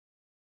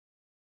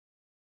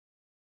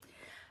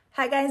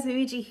Hi guys,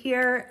 Luigi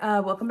here.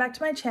 Welcome back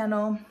to my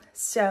channel.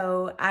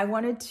 So I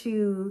wanted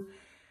to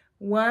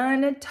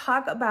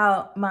talk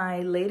about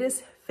my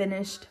latest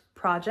finished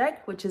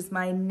project, which is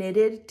my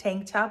knitted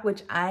tank top,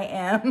 which I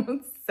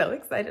am so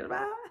excited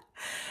about.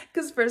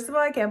 Because first of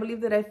all, I can't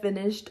believe that I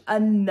finished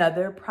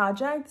another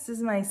project. This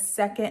is my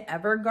second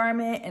ever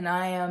garment and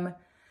I am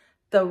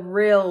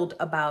thrilled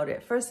about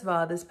it. First of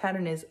all, this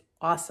pattern is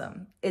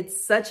awesome.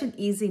 It's such an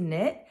easy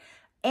knit.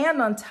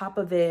 And on top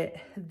of it,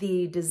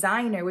 the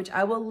designer, which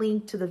I will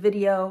link to the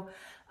video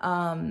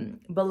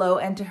below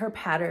and to her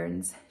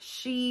patterns,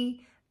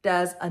 she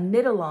does a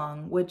knit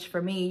along, which for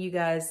me, you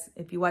guys,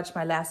 if you watched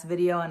my last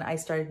video and I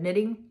started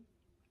knitting,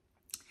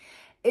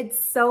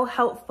 it's so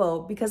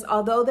helpful because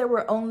although there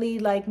were only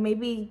like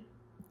maybe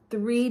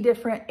 3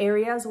 different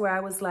areas where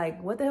I was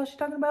like, what the hell is she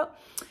talking about?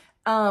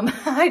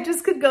 I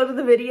just could go to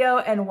the video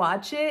and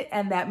watch it,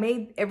 and that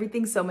made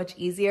everything so much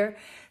easier.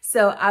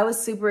 So I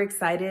was super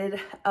excited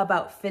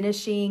about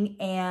finishing,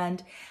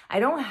 and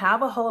I don't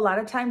have a whole lot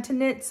of time to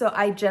knit. So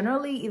I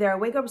generally either I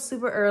wake up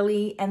super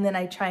early and then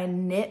I try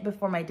and knit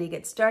before my day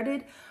gets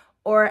started,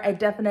 or I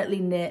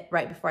definitely knit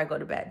right before I go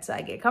to bed. So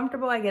I get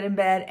comfortable, I get in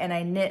bed, and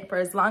I knit for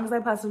as long as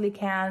I possibly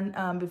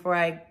can before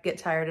I get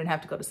tired and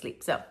have to go to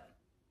sleep. So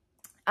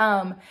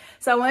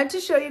I wanted to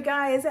show you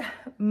guys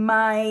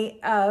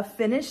my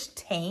finished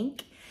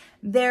tank.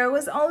 There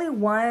was only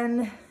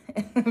one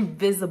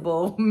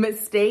visible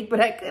mistake,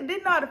 but I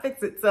didn't know how to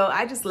fix it, so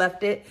I just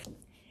left it.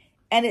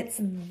 And it's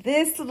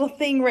this little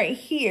thing right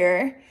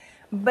here,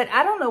 but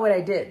I don't know what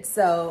I did.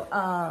 So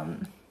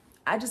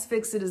I just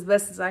fixed it as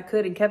best as I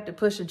could and kept it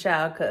pushing,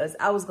 child, because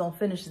I was gonna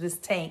finish this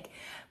tank.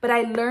 But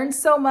I learned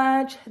so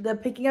much. The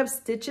picking up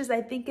stitches,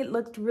 I think it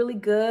looked really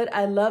good.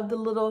 I love the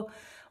little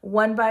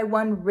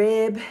 1x1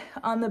 rib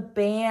on the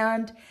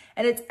band,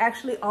 and it's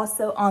actually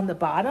also on the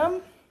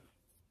bottom.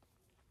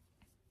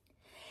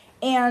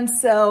 And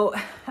so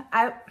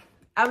I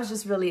was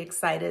just really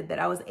excited that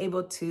I was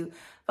able to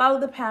follow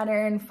the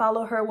pattern,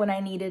 follow her when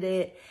I needed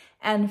it,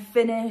 and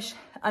finish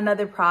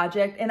another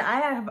project. And I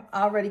have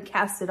already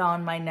casted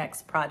on my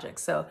next project,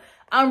 so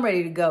I'm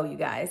ready to go, you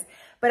guys.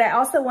 But I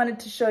also wanted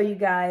to show you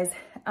guys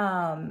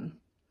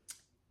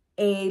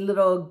a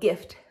little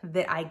gift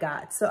that I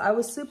got. So I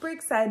was super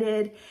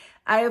excited.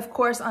 I, of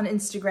course, on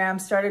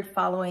Instagram started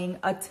following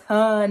a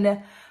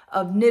ton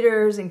of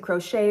knitters and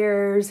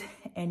crocheters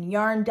and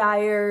yarn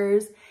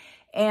dyers,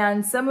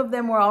 and some of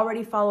them were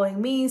already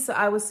following me, so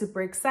I was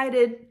super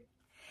excited.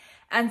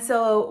 And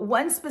so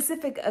one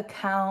specific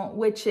account,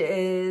 which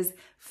is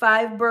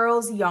 5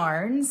 Burls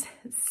Yarns,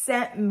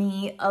 sent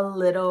me a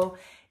little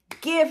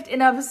gift,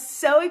 and I was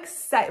so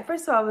excited.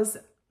 First of all, I was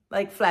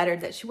like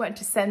flattered that she wanted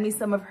to send me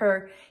some of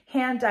her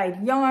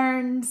hand-dyed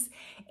yarns.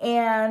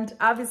 And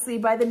obviously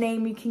by the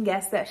name, you can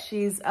guess that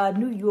she's a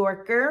New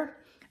Yorker.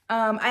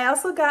 I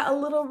also got a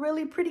little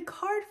really pretty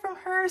card from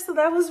her, so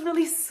that was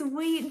really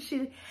sweet. And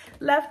she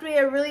left me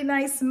a really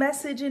nice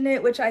message in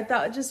it, which I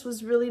thought just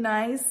was really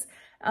nice.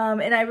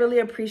 And I really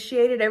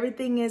appreciate it.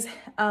 Everything is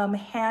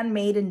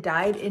handmade and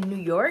dyed in New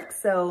York,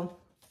 so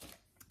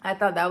I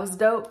thought that was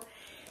dope.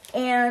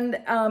 And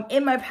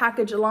in my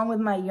package, along with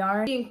my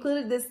yarn, she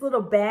included this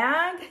little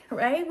bag,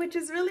 right? Which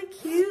is really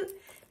cute.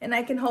 And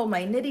I can hold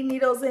my knitting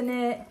needles in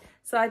it.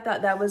 So I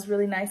thought that was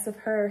really nice of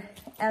her.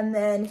 And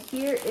then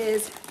here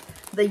is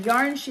the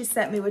yarn she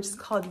sent me, which is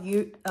called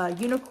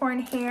Unicorn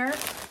Hair.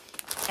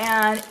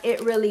 And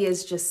it really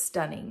is just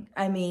stunning.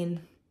 I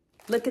mean,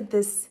 look at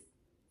this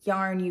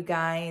yarn, you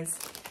guys.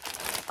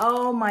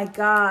 Oh my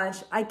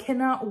gosh, I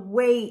cannot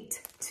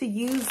wait to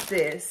use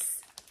this.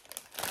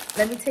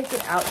 Let me take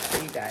it out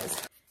for you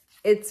guys.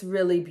 It's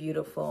really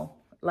beautiful.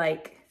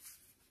 Like,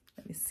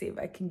 let me see if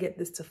I can get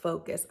this to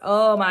focus.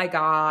 Oh my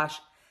gosh,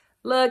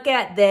 look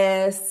at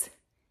this.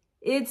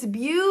 It's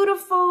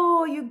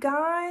beautiful, you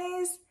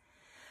guys.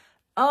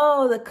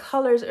 Oh, the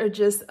colors are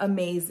just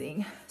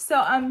amazing. So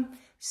I'm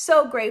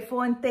so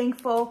grateful and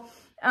thankful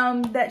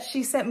that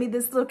she sent me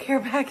this little care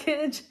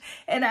package,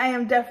 and I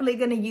am definitely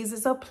gonna use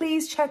it. So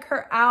please check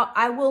her out.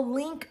 I will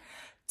link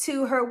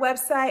to her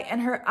website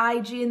and her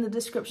IG in the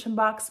description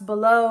box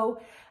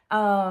below.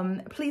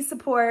 Please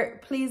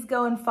support, please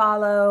go and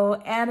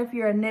follow. And if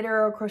you're a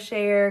knitter or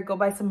crocheter, go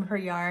buy some of her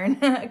yarn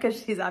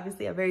because she's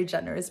obviously a very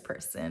generous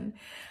person.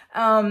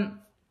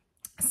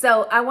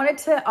 So I wanted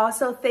to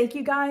also thank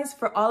you guys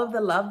for all of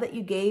the love that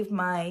you gave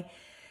my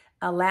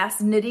last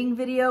knitting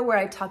video, where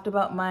I talked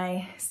about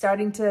my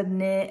starting to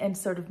knit and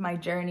sort of my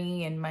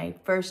journey and my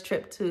first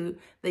trip to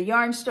the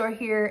yarn store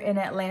here in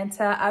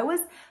Atlanta. I was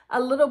a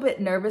little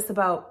bit nervous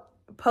about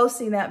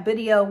posting that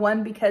video,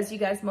 one, because you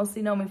guys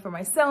mostly know me for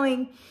my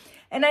sewing,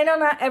 and I know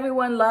not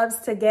everyone loves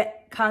to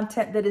get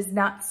content that is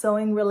not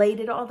sewing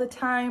related all the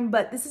time,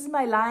 but this is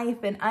my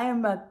life, and I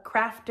am a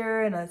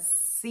crafter and a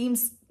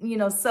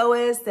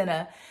sewist and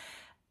a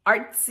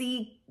artsy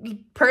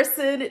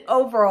person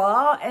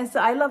overall. And so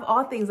I love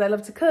all things. I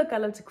love to cook. I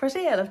love to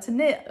crochet. I love to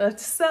knit. I love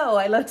to sew.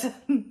 I love to...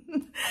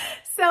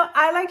 So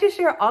I like to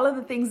share all of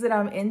the things that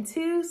I'm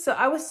into. So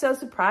I was so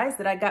surprised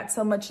that I got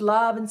so much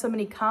love and so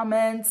many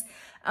comments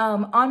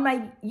on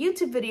my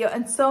YouTube video,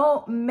 and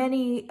so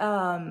many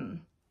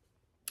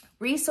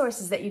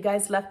resources that you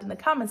guys left in the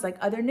comments, like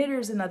other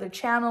knitters and other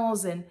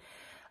channels and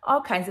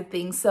all kinds of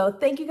things. So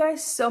thank you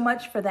guys so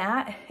much for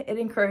that. It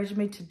encouraged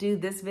me to do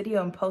this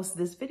video and post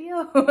this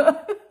video.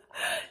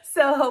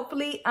 So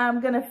hopefully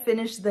I'm gonna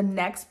finish the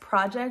next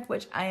project,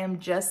 which I am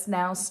just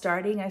now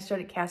starting. I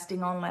started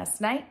casting on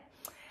last night.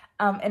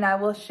 And I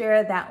will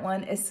share that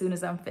one as soon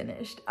as I'm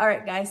finished. All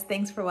right, guys,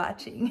 thanks for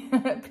watching.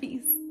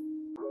 Peace.